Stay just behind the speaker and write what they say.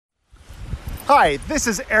Hi, this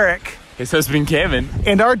is Eric. His husband, Kevin.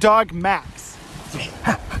 And our dog, Max.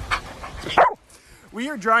 We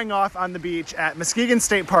are drying off on the beach at Muskegon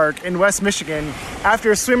State Park in West Michigan after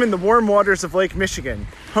a swim in the warm waters of Lake Michigan,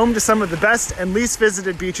 home to some of the best and least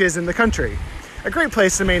visited beaches in the country. A great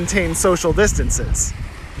place to maintain social distances.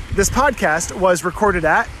 This podcast was recorded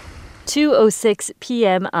at 2:06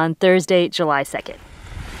 p.m. on Thursday, July 2nd.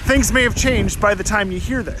 Things may have changed by the time you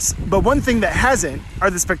hear this, but one thing that hasn't are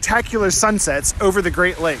the spectacular sunsets over the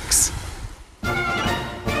Great Lakes.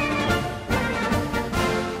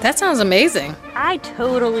 That sounds amazing. I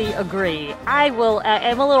totally agree. I'm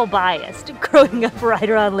a little biased growing up right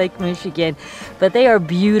around Lake Michigan, but they are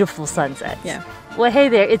beautiful sunsets. Yeah. Well, hey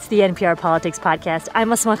there, it's the NPR Politics Podcast.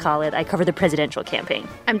 I'm Asma Khalid. I cover the presidential campaign.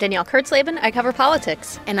 I'm Danielle Kurtzleben. I cover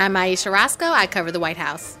politics. And I'm Aisha Roscoe. I cover the White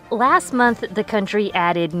House. Last month, the country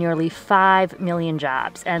added nearly 5 million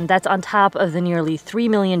jobs, and that's on top of the nearly 3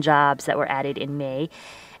 million jobs that were added in May.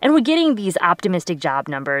 And we're getting these optimistic job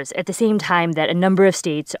numbers at the same time that a number of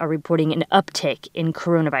states are reporting an uptick in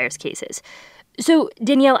coronavirus cases. So,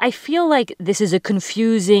 Danielle, I feel like this is a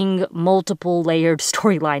confusing, multiple-layered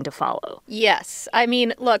storyline to follow. Yes. I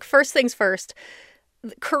mean, look, first things first,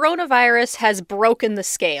 coronavirus has broken the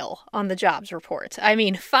scale on the jobs report. I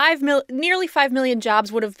mean, nearly 5 million jobs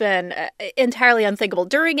would have been entirely unthinkable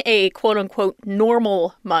during a quote-unquote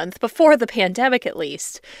normal month, before the pandemic at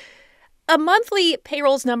least. A monthly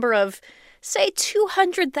payrolls number of, say,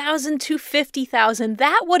 200,000 to 50,000,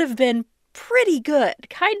 that would have been pretty good,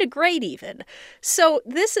 kind of great even. So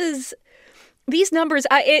these numbers,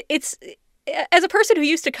 it's as a person who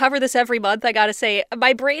used to cover this every month, I got to say,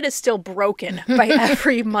 my brain is still broken by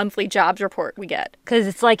every monthly jobs report we get. Because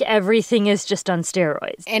it's like everything is just on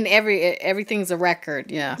steroids. And everything's a record,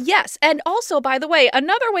 yeah. Yes, and also, by the way,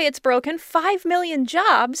 another way it's broken, 5 million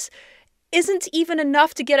jobs isn't even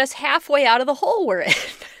enough to get us halfway out of the hole we're in.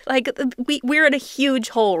 Like, we're in a huge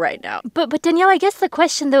hole right now. But Danielle, I guess the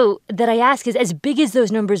question, though, that I ask is, as big as those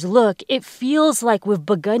numbers look, it feels like we've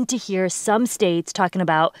begun to hear some states talking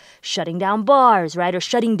about shutting down bars, right, or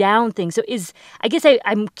shutting down things. So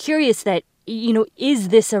I'm curious that, is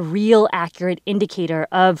this a real accurate indicator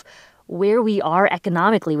of where we are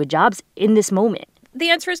economically with jobs in this moment? The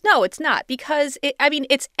answer is no, it's not, because,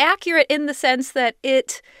 it's accurate in the sense that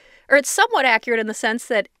it's somewhat accurate in the sense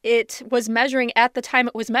that it was measuring at the time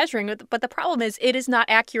it was measuring, but the problem is it is not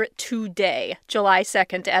accurate today, July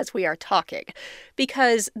 2nd, as we are talking.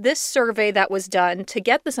 Because this survey that was done to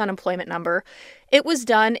get this unemployment number, it was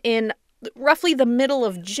done in roughly the middle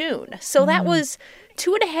of June. So that was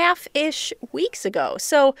 2.5-ish weeks ago.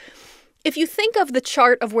 So if you think of the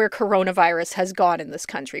chart of where coronavirus has gone in this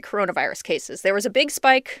country, coronavirus cases, there was a big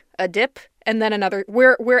spike, a dip, and then another.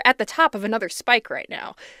 We're at the top of another spike right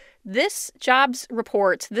now. This jobs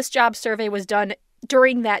report, this job survey was done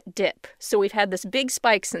during that dip. So we've had this big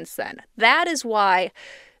spike since then. That is why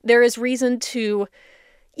there is reason to,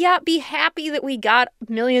 be happy that we got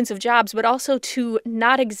millions of jobs, but also to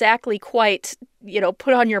not exactly quite,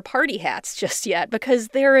 put on your party hats just yet, because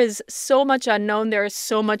there is so much unknown. There is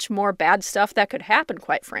so much more bad stuff that could happen,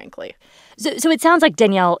 quite frankly. So it sounds like,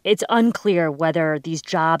 Danielle, it's unclear whether these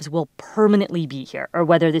jobs will permanently be here or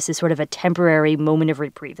whether this is sort of a temporary moment of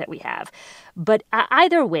reprieve that we have. But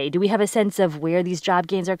either way, do we have a sense of where these job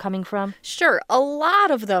gains are coming from? Sure. A lot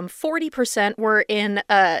of them, 40%, were in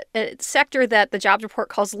a sector that the jobs report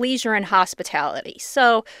calls leisure and hospitality.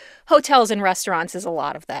 So hotels and restaurants is a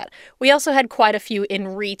lot of that. We also had quite a few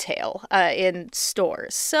in retail, in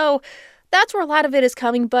stores. So that's where a lot of it is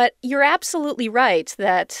coming, but you're absolutely right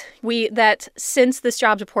that since this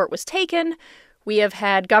jobs report was taken, we have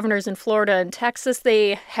had governors in Florida and Texas.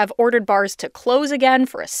 They have ordered bars to close again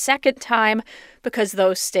for a second time because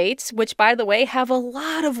those states, which, by the way, have a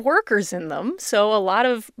lot of workers in them, so a lot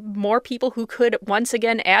of more people who could once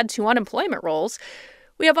again add to unemployment rolls,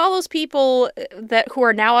 we have all those people who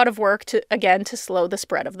are now out of work to slow the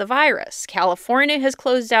spread of the virus. California has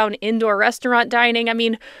closed down indoor restaurant dining. I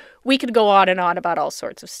mean, we could go on and on about all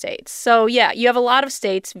sorts of states. So, yeah, you have a lot of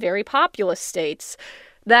states, very populous states,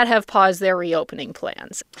 that have paused their reopening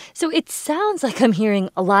plans. So it sounds like I'm hearing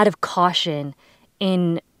a lot of caution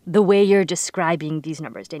in the way you're describing these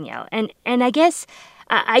numbers, Danielle. And I guess,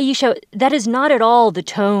 Aisha, that is not at all the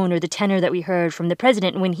tone or the tenor that we heard from the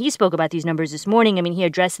president when he spoke about these numbers this morning. I mean, he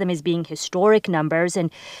addressed them as being historic numbers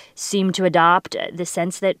and seemed to adopt the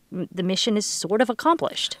sense that the mission is sort of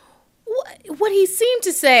accomplished. What he seemed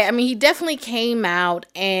to say, I mean, he definitely came out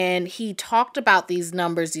and he talked about these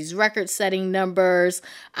numbers, these record-setting numbers,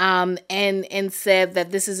 and said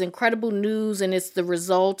that this is incredible news and it's the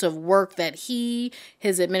result of work that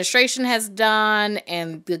his administration has done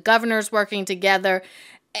and the governors working together.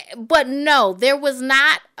 But no, there was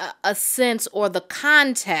not a sense or the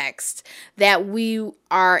context that we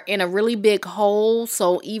are in a really big hole.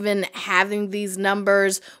 So even having these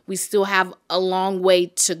numbers, we still have a long way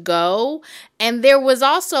to go. And there was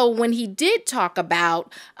also, when he did talk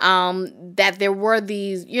about that there were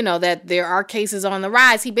these, that there are cases on the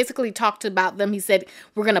rise, he basically talked about them. He said,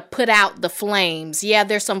 we're going to put out the flames. Yeah,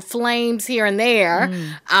 there's some flames here and there.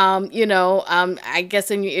 I guess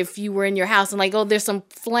if you were in your house and like, oh, there's some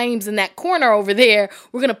flames in that corner over there,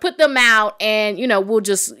 we're going to put them out and, we'll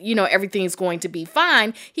just, everything's going to be fine.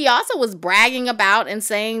 He also was bragging about and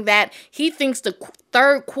saying that he thinks the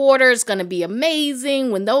third quarter is going to be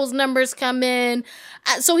amazing when those numbers come in.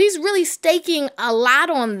 So he's really staking a lot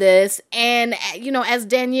on this. And, as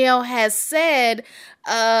Danielle has said,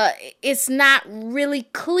 it's not really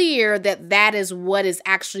clear that is what is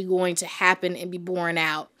actually going to happen and be borne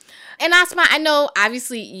out. And Asma, I know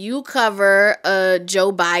obviously you cover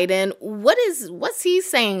Joe Biden. What's he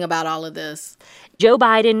saying about all of this? Joe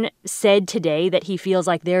Biden said today that he feels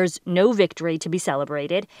like there's no victory to be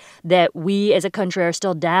celebrated, that we as a country are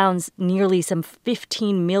still down nearly some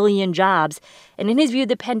 15 million jobs. And in his view,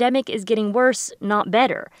 the pandemic is getting worse, not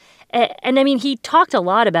better. And I mean, he talked a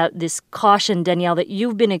lot about this caution, Danielle, that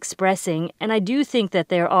you've been expressing. And I do think that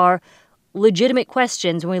there are legitimate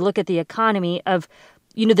questions when we look at the economy of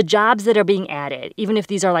the jobs that are being added, even if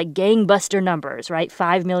these are like gangbuster numbers, right?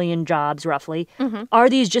 5 million jobs roughly. Mm-hmm. Are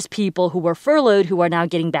these just people who were furloughed who are now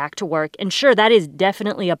getting back to work? And sure, that is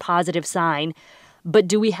definitely a positive sign. But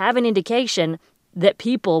do we have an indication that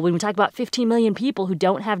people, when we talk about 15 million people who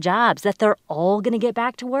don't have jobs, that they're all going to get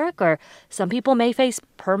back to work? Or some people may face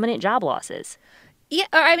permanent job losses? Yeah,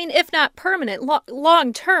 I mean, if not permanent,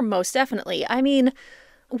 long term, most definitely. I mean,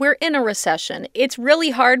 we're in a recession. It's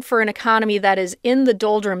really hard for an economy that is in the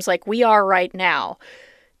doldrums like we are right now,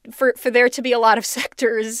 for there to be a lot of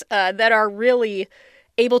sectors that are really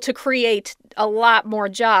able to create a lot more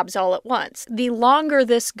jobs all at once. The longer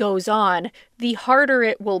this goes on, the harder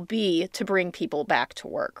it will be to bring people back to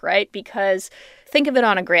work, right? Because think of it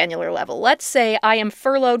on a granular level. Let's say I am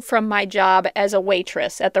furloughed from my job as a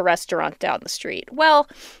waitress at the restaurant down the street. Well,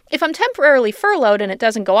 if I'm temporarily furloughed and it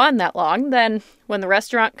doesn't go on that long, then when the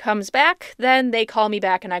restaurant comes back, then they call me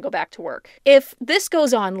back and I go back to work. If this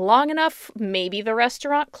goes on long enough, maybe the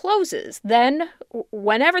restaurant closes. Then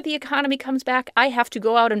whenever the economy comes back, I have to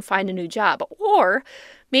go out and find a new job. Or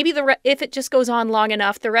maybe if it just goes on long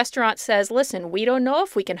enough, the restaurant says, listen, we don't know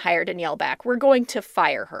if we can hire Danielle back. We're going to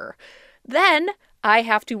fire her. Then I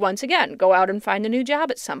have to once again go out and find a new job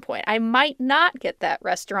at some point. I might not get that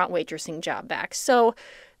restaurant waitressing job back. So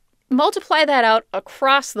multiply that out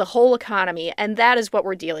across the whole economy, and that is what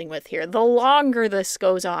we're dealing with here. The longer this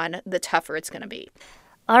goes on, the tougher it's going to be.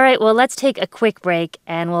 All right, well, let's take a quick break,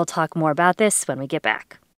 and we'll talk more about this when we get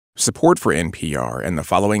back. Support for NPR and the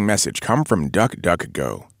following message come from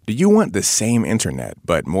DuckDuckGo. Do you want the same internet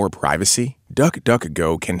but more privacy?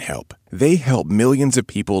 DuckDuckGo can help. They help millions of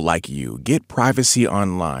people like you get privacy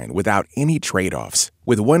online without any trade-offs.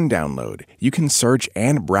 With one download, you can search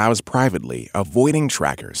and browse privately, avoiding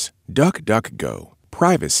trackers. DuckDuckGo.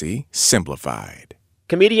 Privacy simplified.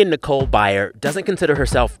 Comedian Nicole Byer doesn't consider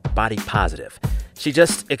herself body positive. She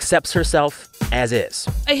just accepts herself as is.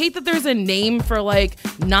 I hate that there's a name for,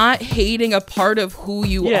 not hating a part of who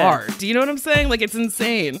you are. Do you know what I'm saying? It's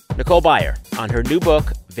insane. Nicole Byer on her new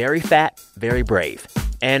book, Very Fat, Very Brave,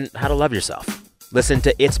 and How to Love Yourself. Listen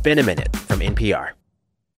to It's Been a Minute from NPR.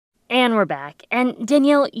 And we're back. And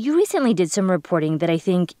Danielle, you recently did some reporting that I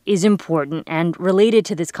think is important and related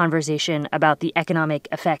to this conversation about the economic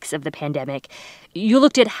effects of the pandemic. You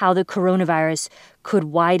looked at how the coronavirus could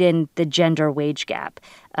widen the gender wage gap,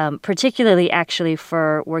 particularly actually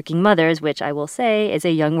for working mothers, which I will say, as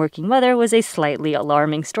a young working mother, was a slightly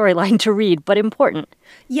alarming storyline to read, but important.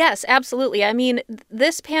 Yes, absolutely. I mean,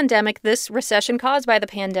 this pandemic, this recession caused by the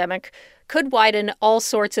pandemic, could widen all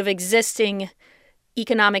sorts of existing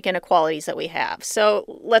economic inequalities that we have. So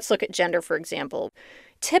let's look at gender, for example.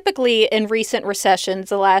 Typically, in recent recessions,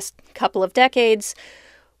 the last couple of decades,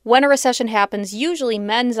 when a recession happens, usually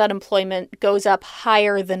men's unemployment goes up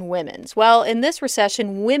higher than women's. Well, in this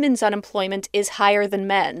recession, women's unemployment is higher than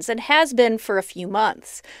men's and has been for a few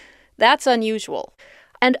months. That's unusual.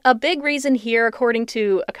 And a big reason here, according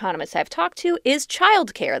to economists I've talked to, is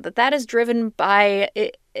childcare, that is driven by,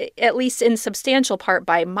 at least in substantial part,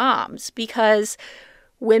 by moms. Because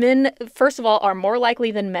Women, first of all, are more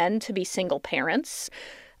likely than men to be single parents.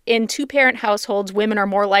 In two-parent households, women are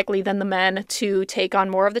more likely than the men to take on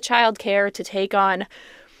more of the childcare, to take on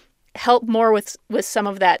help more with some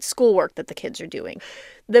of that schoolwork that the kids are doing.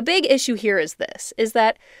 The big issue here is this, is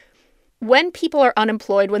that when people are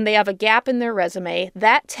unemployed, when they have a gap in their resume,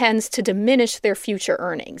 that tends to diminish their future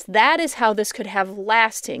earnings. That is how this could have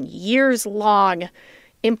lasting, years-long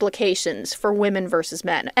implications for women versus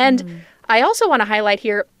men. And I also want to highlight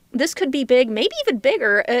here, this could be big, maybe even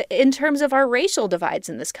bigger, in terms of our racial divides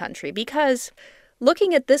in this country. Because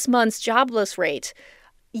looking at this month's jobless rate,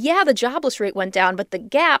 yeah, the jobless rate went down, but the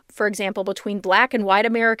gap, for example, between Black and white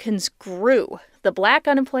Americans grew. The Black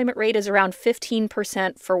unemployment rate is around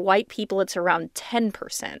 15%. For white people, it's around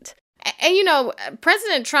 10%. And,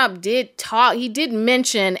 President Trump did talk, he did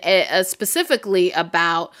mention specifically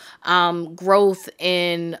about growth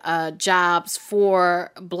in jobs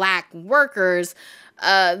for Black workers.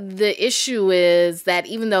 The issue is that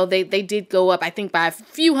even though they did go up, I think, by a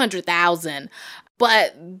few 100,000,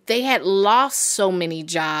 but they had lost so many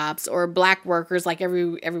jobs, or Black workers, like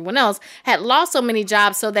everyone else, had lost so many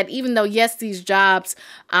jobs, so that even though, yes, these jobs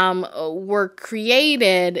were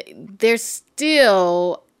created, they're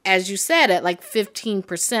still, as you said, at like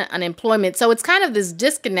 15% unemployment. So it's kind of this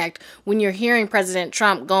disconnect when you're hearing President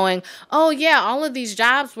Trump going, oh, yeah, all of these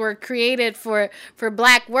jobs were created for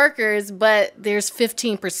Black workers, but there's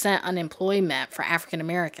 15% unemployment for African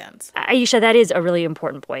Americans. Ayesha, that is a really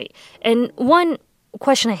important point. And one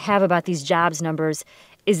question I have about these jobs numbers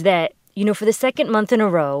is that, for the second month in a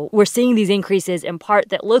row, we're seeing these increases in part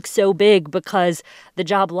that look so big because the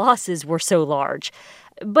job losses were so large.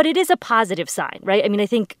 But it is a positive sign, right? I mean, I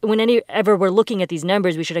think whenever we're looking at these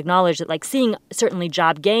numbers, we should acknowledge that, seeing certainly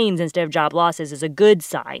job gains instead of job losses is a good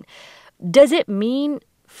sign. Does it mean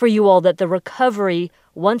for you all that the recovery,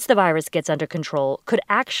 once the virus gets under control, could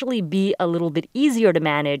actually be a little bit easier to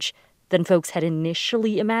manage than folks had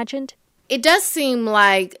initially imagined? It does seem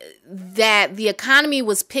like that the economy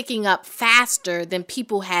was picking up faster than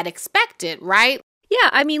people had expected, right? Yeah,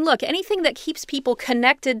 I mean, look, anything that keeps people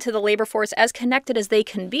connected to the labor force, as connected as they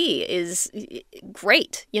can be, is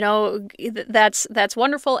great. That's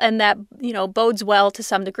wonderful, and that, bodes well to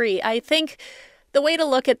some degree. I think the way to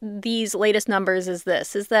look at these latest numbers is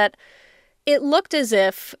this, is that it looked as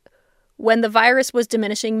if when the virus was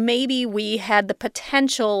diminishing, maybe we had the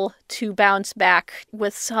potential to bounce back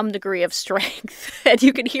with some degree of strength. And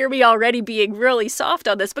you can hear me already being really soft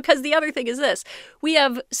on this, because the other thing is this. We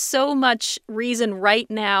have so much reason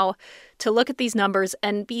right now to look at these numbers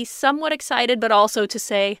and be somewhat excited, but also to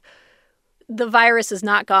say, the virus is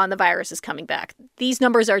not gone, the virus is coming back. These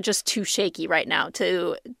numbers are just too shaky right now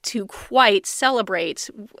to quite celebrate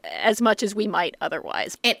as much as we might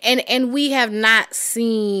otherwise. And we have not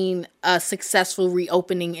seen a successful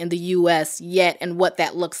reopening in the U.S. yet, and what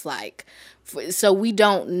that looks like. So we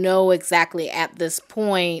don't know exactly at this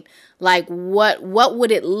point, what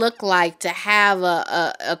would it look like to have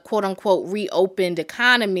a quote unquote reopened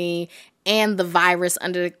economy and the virus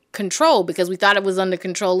under control, because we thought it was under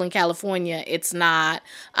control in California. It's not.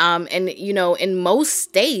 And, in most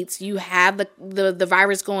states, you have the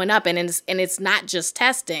virus going up, and it's not just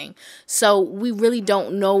testing. So we really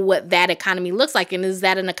don't know what that economy looks like. And is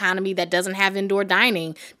that an economy that doesn't have indoor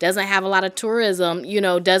dining, doesn't have a lot of tourism,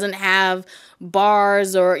 doesn't have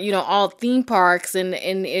bars or, all theme parks and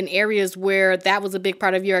in areas where that was a big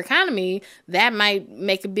part of your economy? That might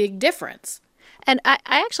make a big difference. And I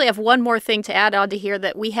actually have one more thing to add on to here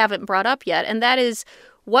that we haven't brought up yet, and that is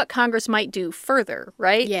what Congress might do further,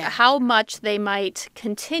 right? Yeah. How much they might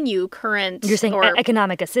continue current... You're saying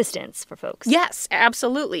economic assistance for folks. Yes,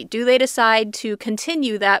 absolutely. Do they decide to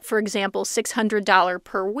continue that, for example, $600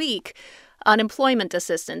 per week unemployment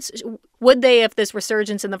assistance? Would they, if this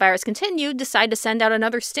resurgence in the virus continued, decide to send out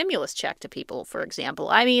another stimulus check to people, for example?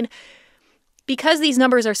 I mean, because these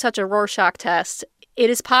numbers are such a Rorschach test, it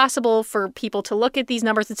is possible for people to look at these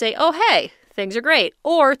numbers and say, oh, hey, things are great.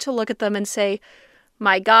 Or to look at them and say,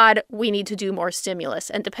 my God, we need to do more stimulus.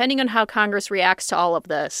 And depending on how Congress reacts to all of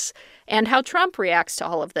this and how Trump reacts to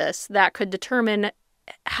all of this, that could determine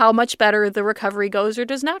how much better the recovery goes or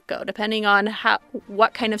does not go, depending on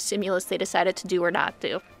what kind of stimulus they decided to do or not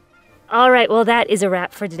do. All right, well, that is a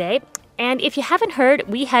wrap for today. And if you haven't heard,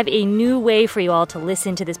 we have a new way for you all to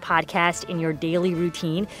listen to this podcast in your daily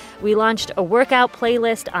routine. We launched a workout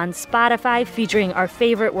playlist on Spotify featuring our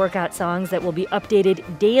favorite workout songs that will be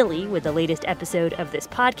updated daily with the latest episode of this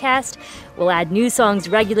podcast. We'll add new songs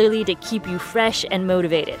regularly to keep you fresh and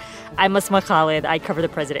motivated. I'm Asma Khalid. I cover the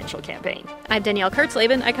presidential campaign. I'm Danielle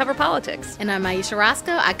Kurtzleben. I cover politics. And I'm Ayesha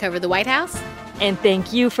Rascoe. I cover the White House. And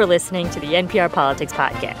thank you for listening to the NPR Politics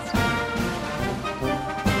Podcast.